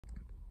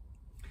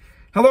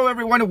Hello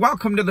everyone, and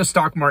welcome to the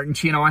Stock Martin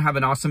channel. I have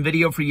an awesome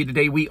video for you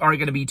today. We are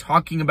going to be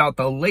talking about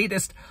the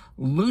latest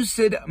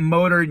Lucid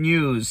motor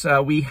news.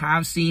 We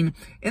have seen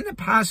in the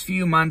past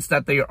few months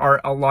that there are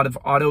a lot of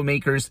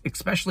automakers,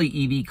 especially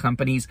EV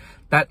companies,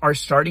 that are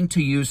starting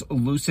to use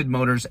Lucid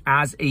motors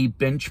as a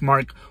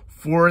benchmark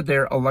for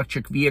their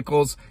electric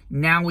vehicles.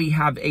 Now we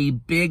have a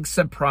big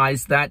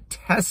surprise that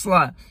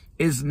Tesla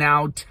is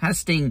now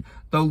testing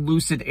the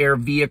Lucid Air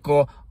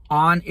vehicle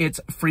on its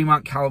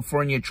Fremont,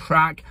 California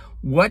track.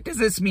 What does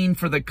this mean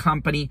for the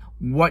company?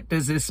 What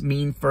does this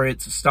mean for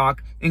its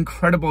stock?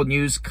 Incredible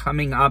news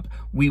coming up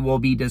we will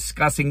be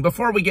discussing.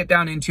 Before we get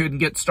down into it and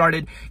get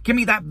started, give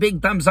me that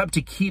big thumbs up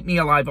to keep me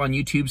alive on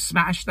YouTube.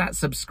 Smash that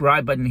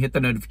subscribe button, hit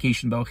the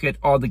notification bell, hit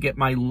all to get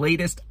my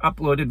latest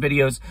uploaded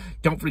videos.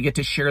 Don't forget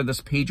to share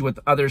this page with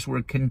others.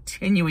 We're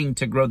continuing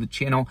to grow the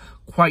channel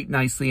quite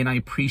nicely, and I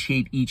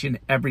appreciate each and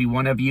every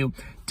one of you.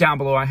 Down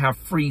below, I have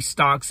free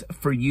stocks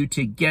for you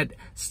to get.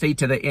 Stay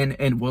to the end,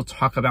 and we'll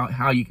talk about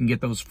how you can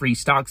get those free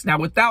stocks. Now,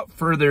 without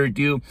further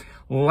ado,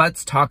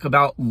 let's talk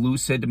about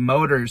Lucid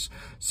Motors.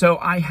 So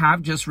I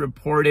have just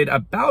reported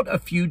about a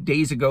few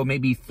days ago,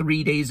 maybe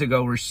 3 days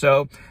ago or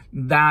so,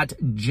 that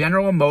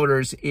General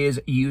Motors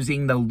is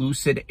using the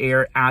Lucid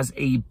Air as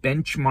a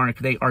benchmark.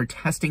 They are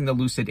testing the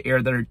Lucid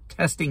Air. They're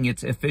testing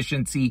its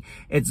efficiency,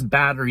 its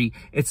battery,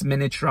 its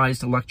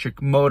miniaturized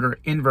electric motor,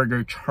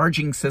 inverter,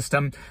 charging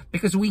system,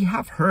 because we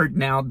have heard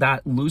now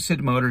that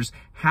Lucid Motors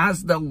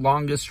has the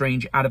longest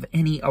range out of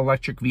any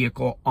electric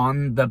vehicle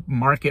on the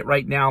market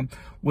right now,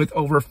 with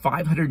over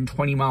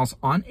 520 miles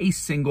on a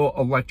single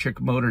electric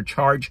motor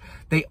charge.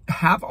 They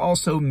have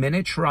also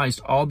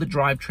miniaturized all the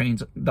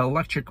drivetrains, the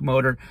electric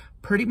motor,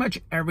 pretty much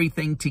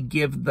everything to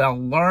give the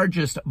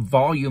largest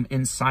volume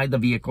inside the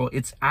vehicle.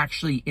 It's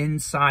actually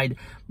inside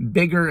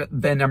bigger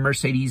than a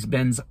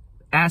Mercedes-Benz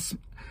S.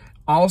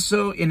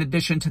 Also, in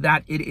addition to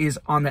that, it is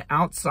on the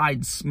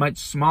outside much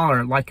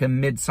smaller, like a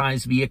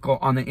mid-size vehicle.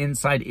 On the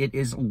inside, it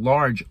is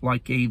large,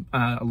 like a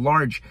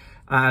large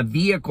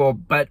vehicle.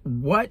 But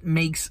what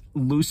makes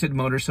Lucid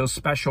Motors so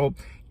special?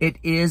 It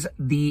is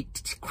the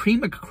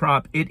cream of the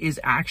crop. It is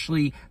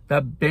actually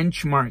the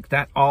benchmark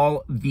that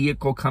all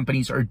vehicle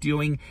companies are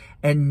doing.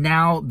 And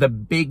now the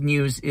big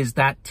news is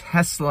that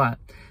Tesla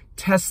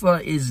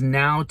is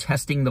now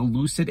testing the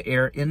Lucid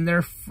Air in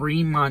their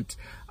Fremont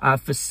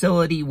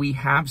facility. We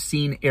have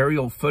seen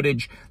aerial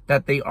footage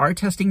that they are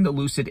testing the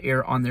Lucid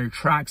Air on their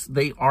tracks.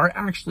 They are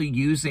actually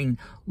using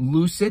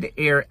Lucid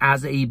Air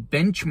as a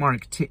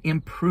benchmark to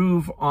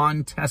improve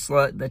on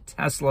Tesla, the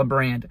Tesla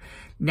brand.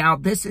 Now,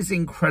 this is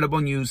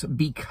incredible news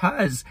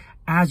because,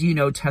 as you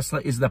know,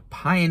 Tesla is the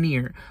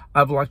pioneer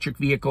of electric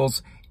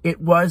vehicles. It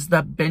was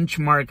the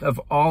benchmark of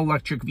all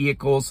electric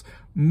vehicles.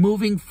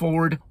 Moving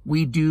forward,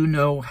 we do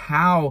know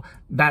how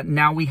that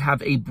now we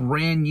have a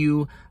brand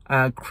new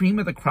cream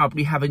of the crop.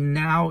 We have a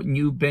now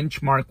new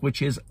benchmark,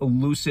 which is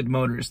Lucid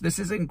Motors. This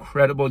is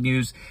incredible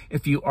news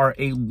if you are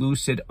a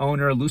Lucid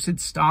owner, Lucid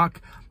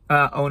stock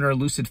owner,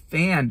 Lucid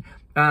fan,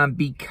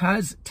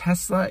 because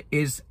Tesla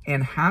is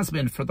and has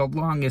been for the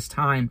longest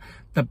time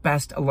the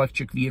best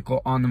electric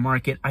vehicle on the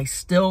market. I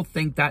still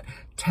think that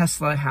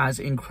Tesla has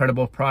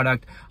incredible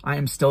product. I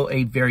am still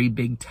a very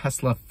big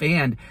Tesla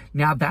fan.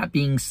 Now, that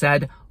being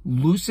said,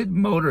 Lucid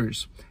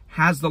Motors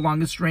has the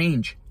longest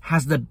range,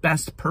 has the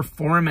best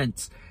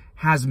performance,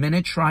 has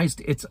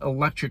miniaturized its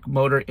electric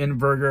motor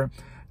inverter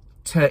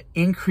to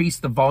increase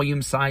the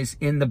volume size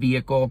in the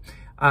vehicle.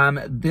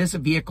 This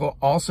vehicle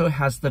also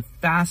has the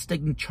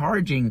fastest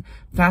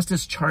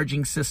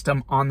charging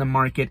system on the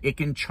market. It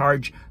can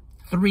charge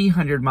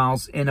 300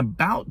 miles in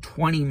about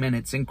 20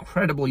 minutes.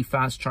 Incredibly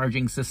fast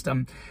charging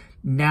system.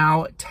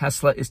 Now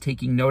Tesla is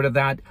taking note of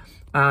that,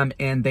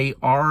 and they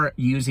are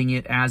using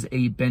it as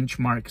a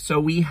benchmark. So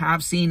we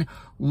have seen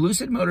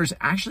Lucid Motors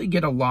actually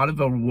get a lot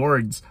of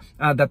awards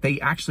that they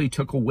actually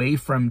took away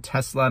from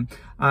Tesla.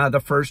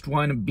 The first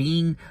one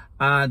being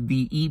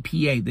the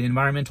EPA, the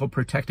Environmental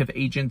Protective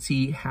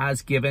Agency,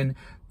 has given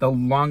the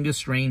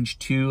longest range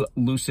to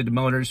Lucid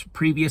Motors.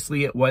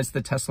 Previously, it was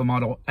the Tesla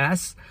Model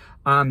S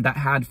that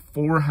had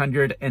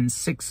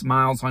 406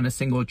 miles on a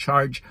single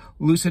charge.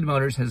 Lucid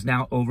Motors has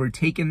now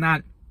overtaken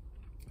that.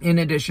 In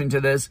addition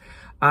to this,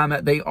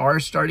 they are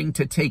starting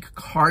to take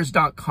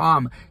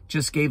Cars.com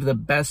just gave the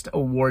best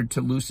award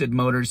to Lucid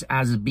Motors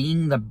as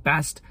being the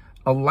best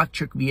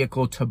electric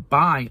vehicle to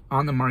buy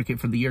on the market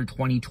for the year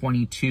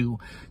 2022.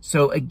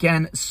 So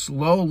again,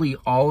 slowly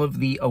all of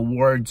the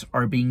awards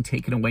are being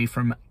taken away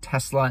from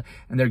Tesla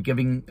and they're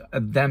giving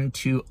them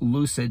to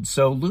Lucid.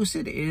 So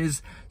Lucid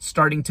is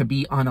starting to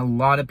be on a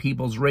lot of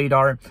people's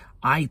radar.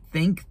 I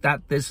think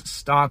that this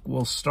stock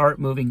will start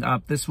moving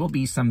up. This will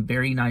be some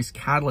very nice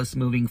catalyst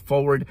moving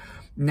forward.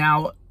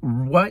 Now,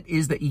 what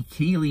is the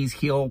Achilles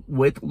heel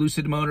with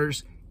Lucid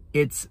Motors?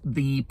 It's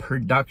the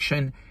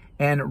production.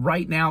 And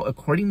right now,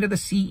 according to the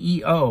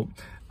CEO,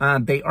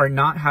 they are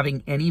not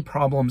having any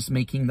problems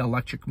making the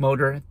electric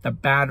motor, the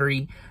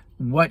battery.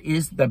 What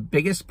is the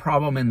biggest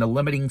problem and the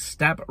limiting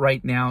step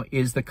right now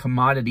is the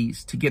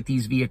commodities to get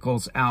these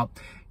vehicles out.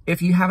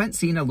 If you haven't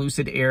seen a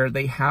Lucid Air,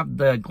 they have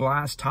the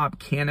glass top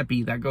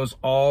canopy that goes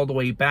all the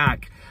way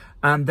back.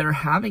 They're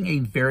having a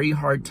very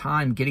hard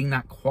time getting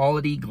that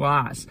quality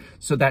glass.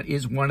 So that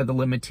is one of the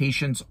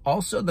limitations.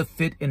 Also, the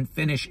fit and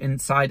finish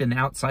inside and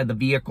outside the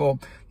vehicle,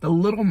 the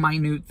little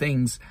minute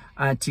things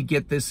to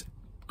get this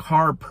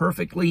car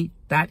perfectly,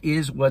 that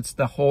is what's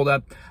the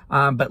holdup.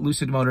 But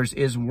Lucid Motors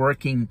is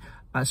working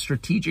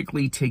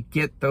strategically to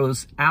get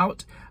those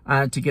out,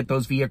 to get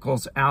those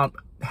vehicles out.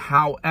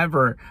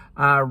 However,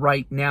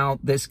 right now,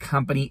 this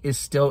company is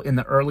still in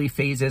the early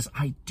phases.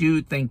 I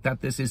do think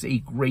that this is a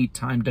great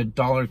time to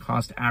dollar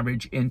cost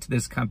average into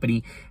this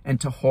company and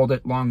to hold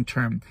it long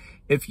term.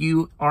 If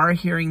you are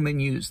hearing the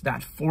news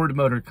that Ford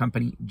Motor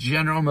Company,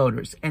 General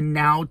Motors, and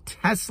now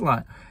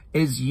Tesla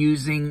is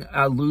using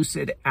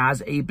Lucid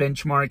as a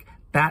benchmark,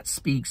 that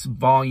speaks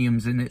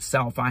volumes in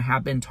itself. I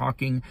have been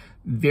talking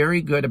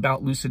very good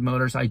about Lucid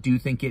Motors. I do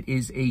think it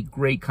is a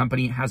great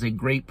company. It has a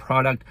great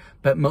product,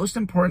 but most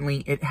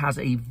importantly, it has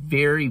a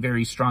very,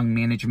 very strong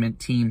management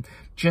team.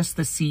 Just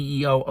the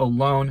CEO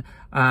alone,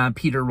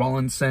 Peter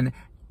Rawlinson,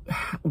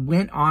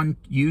 went on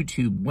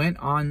YouTube, went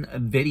on a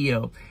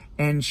video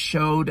and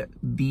showed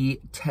the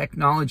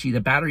technology,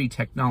 the battery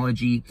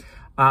technology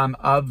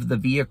of the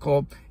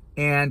vehicle.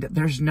 And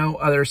there's no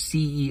other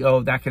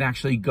CEO that can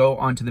actually go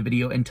onto the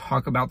video and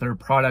talk about their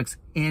products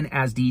in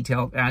as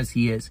detailed as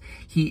he is.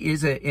 He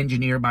is an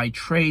engineer by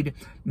trade.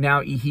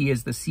 Now he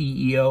is the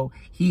CEO.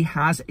 He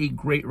has a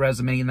great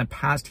resume. In the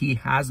past, he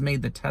has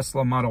made the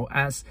Tesla Model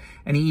S,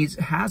 and he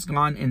has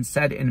gone and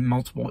said in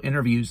multiple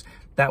interviews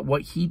that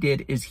what he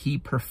did is he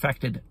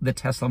perfected the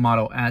Tesla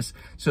Model S.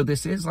 So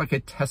this is like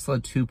a Tesla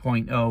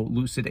 2.0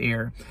 Lucid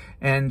Air.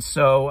 And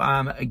so,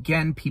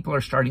 again, people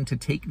are starting to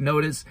take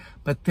notice,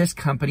 but this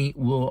company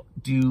will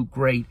do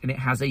great, and it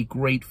has a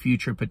great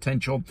future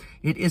potential.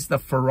 It is the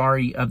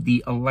Ferrari of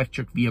the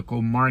electric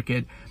vehicle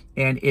market,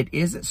 and it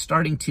is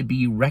starting to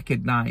be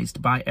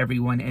recognized by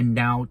everyone, and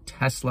now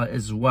Tesla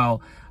as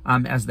well,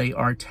 as they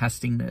are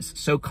testing this.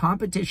 So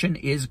competition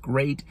is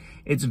great.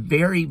 It's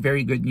very,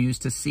 very good news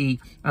to see.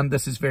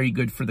 This is very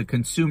good for the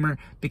consumer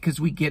because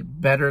we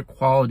get better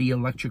quality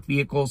electric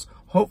vehicles.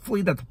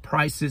 Hopefully that the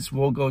prices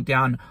will go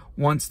down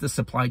once the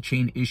supply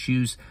chain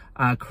issues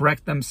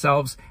correct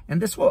themselves.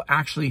 And this will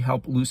actually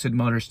help Lucid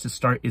Motors to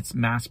start its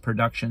mass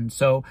production.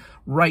 So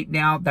right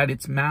now that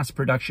it's mass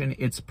production,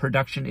 its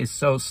production is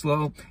so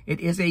slow,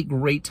 it is a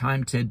great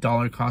time to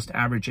dollar cost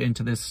average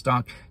into this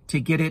stock to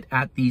get it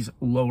at these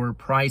lower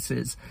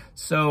prices.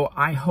 So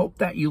I hope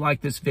that you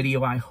like this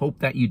video. I hope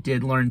that you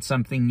did learn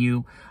something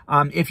new.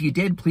 If you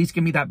did, please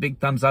give me that big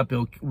thumbs up.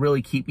 It'll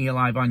really keep me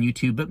alive on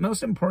YouTube. But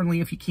most importantly,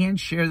 if you can,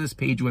 share this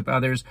page with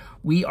others.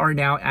 We are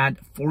now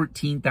at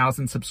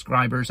 14,000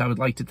 subscribers. I would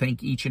like to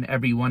thank each and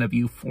every one of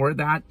you for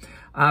that.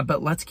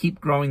 But let's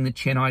keep growing the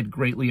channel. I'd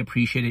greatly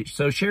appreciate it.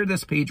 So share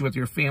this page with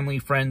your family,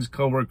 friends,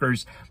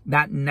 coworkers,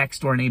 that next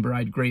door neighbor.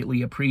 I'd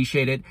greatly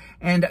appreciate it.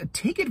 And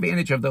take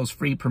advantage of those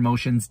free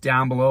promotions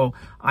down below.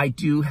 I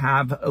do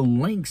have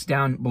links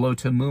down below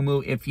to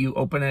Moomoo. If you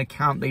open an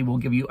account, they will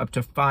give you up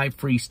to 5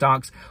 free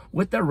stocks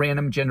with the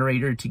random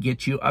generator to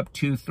get you up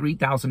to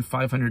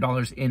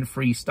 $3,500 in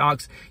free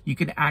stocks. You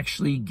can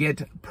actually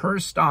get per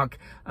stock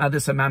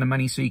this amount of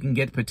money, so you can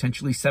get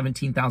potentially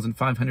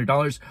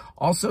 $17,500.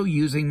 Also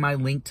using my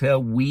link to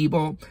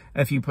Webull,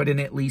 if you put in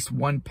at least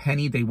 1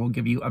 penny, they will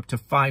give you up to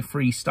 5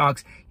 free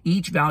stocks,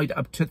 each valued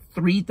up to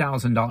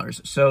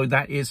 $3,000. So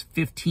that is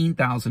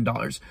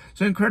 $15,000.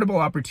 So incredible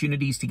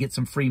opportunities to get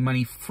some free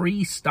money,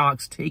 free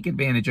stocks. Take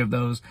advantage of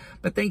those.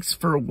 But thanks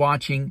for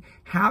watching.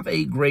 Have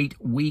a great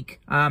week.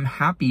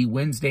 Happy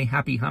Wednesday,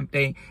 happy hump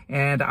day.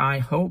 And I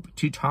hope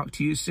to talk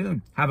to you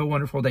soon. Have a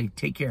wonderful day.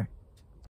 Take care.